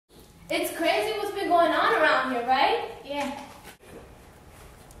It's crazy what's been going on around here, right? Yeah.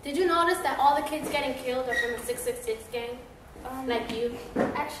 Did you notice that all the kids getting killed are from the 666 gang? Like you?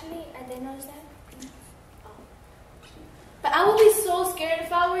 Actually, I did notice that. But I would be so scared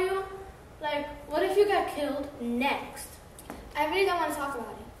if I were you. Like, what if you got killed next? I really don't want to talk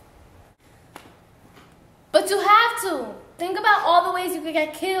about it. But you have to. Think about all the ways you could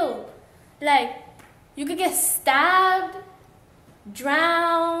get killed. Like, you could get stabbed,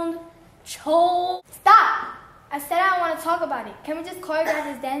 drowned, choked. Stop! I said I don't want to talk about it. Can we just choreograph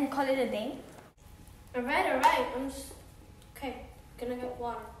this dance and call it a day? Alright. Okay, gonna get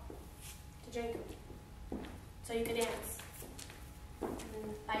water to drink so you can dance.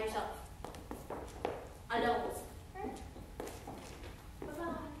 By yourself. Alone. Bye-bye.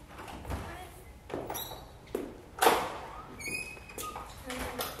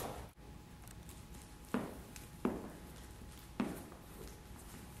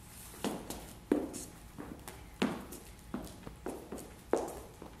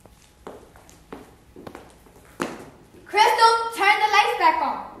 Crystal, turn the lights back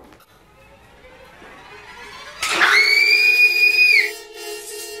on.